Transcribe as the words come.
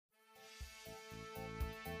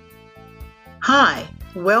Hi,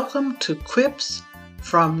 welcome to Quips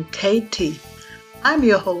from KT. I'm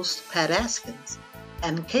your host, Pat Askins,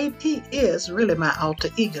 and KT is really my alter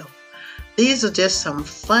ego. These are just some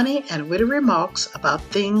funny and witty remarks about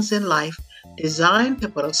things in life designed to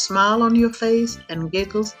put a smile on your face and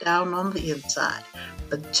giggles down on the inside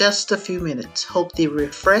for just a few minutes. Hope they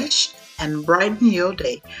refresh and brighten your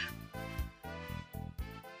day.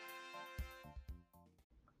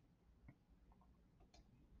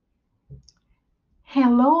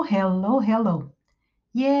 Hello, hello, hello.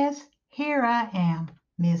 Yes, here I am,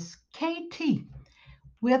 Miss KT,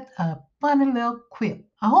 with a funny little quip.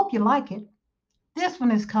 I hope you like it. This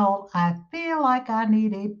one is called I Feel Like I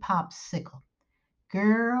Need a Popsicle.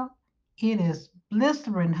 Girl, it is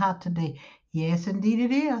blistering hot today. Yes, indeed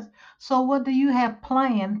it is. So, what do you have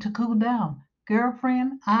planned to cool down?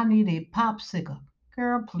 Girlfriend, I need a popsicle.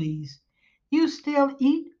 Girl, please. You still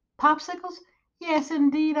eat popsicles? Yes,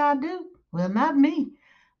 indeed I do. Well, not me.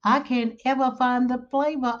 I can't ever find the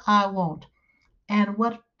flavor I want. And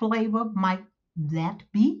what flavor might that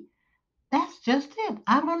be? That's just it.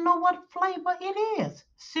 I don't know what flavor it is.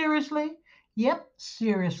 Seriously? Yep,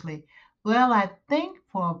 seriously. Well, I think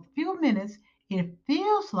for a few minutes it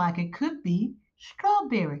feels like it could be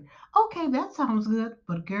strawberry. Okay, that sounds good.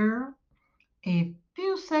 But, girl, a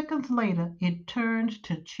few seconds later it turns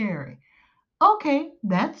to cherry. Okay,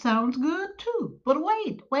 that sounds good too. But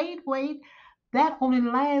wait. That only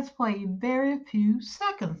lasts for a very few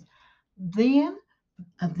seconds. Then,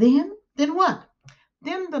 then what?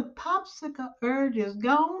 Then the popsicle urge is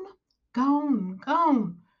gone,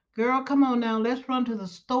 gone. Girl, come on now. Let's run to the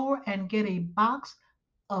store and get a box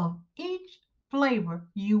of each flavor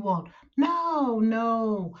you want.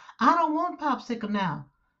 No, I don't want popsicle now.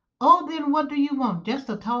 Oh, then what do you want? Just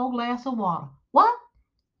a tall glass of water. What?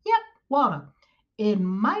 Yep, water. It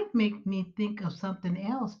might make me think of something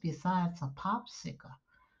else besides a popsicle.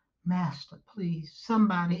 Master, please,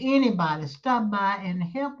 somebody, anybody, stop by and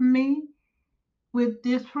help me with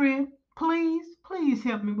this friend. Please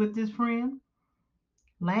help me with this friend.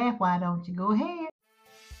 Laugh, why don't you? Go ahead.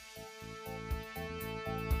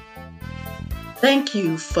 Thank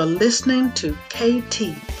you for listening to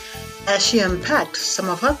KT as she unpacked some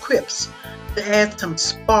of her quips to add some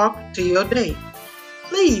spark to your day.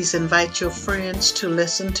 Please invite your friends to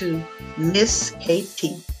listen to Miss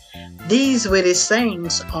KT. These witty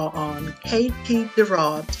sayings are on KT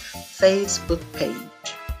Gerard's Facebook page.